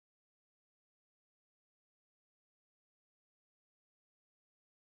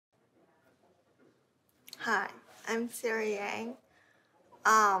Hi, I'm Sarah Yang.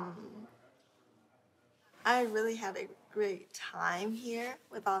 Um, I really had a great time here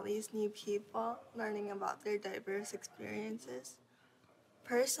with all these new people, learning about their diverse experiences.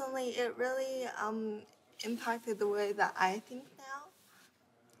 Personally, it really impacted the way that I think now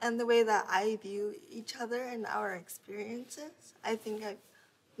and the way that I view each other and our experiences. I think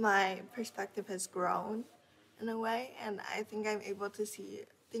my perspective has grown in a way, and I think I'm able to see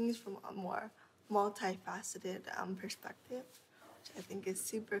things from a more multifaceted perspective, which I think is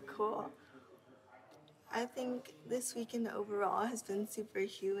super cool. I think this weekend overall has been super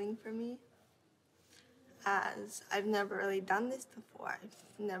healing for me, as I've never really done this before.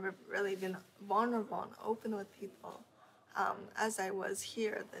 I've never really been vulnerable and open with people as I was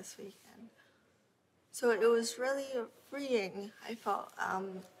here this weekend. So it was really freeing.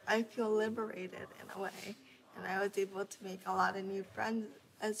 I feel liberated in a way, and I was able to make a lot of new friends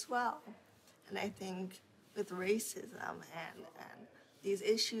as well. And I think with racism and these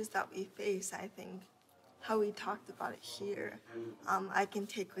issues that we face, I think how we talked about it here, I can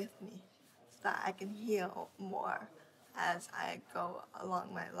take with me so that I can heal more as I go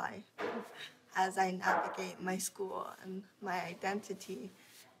along my life, as I navigate my school and my identity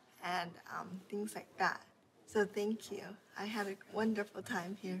and things like that. So thank you. I had a wonderful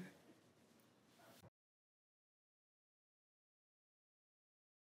time here.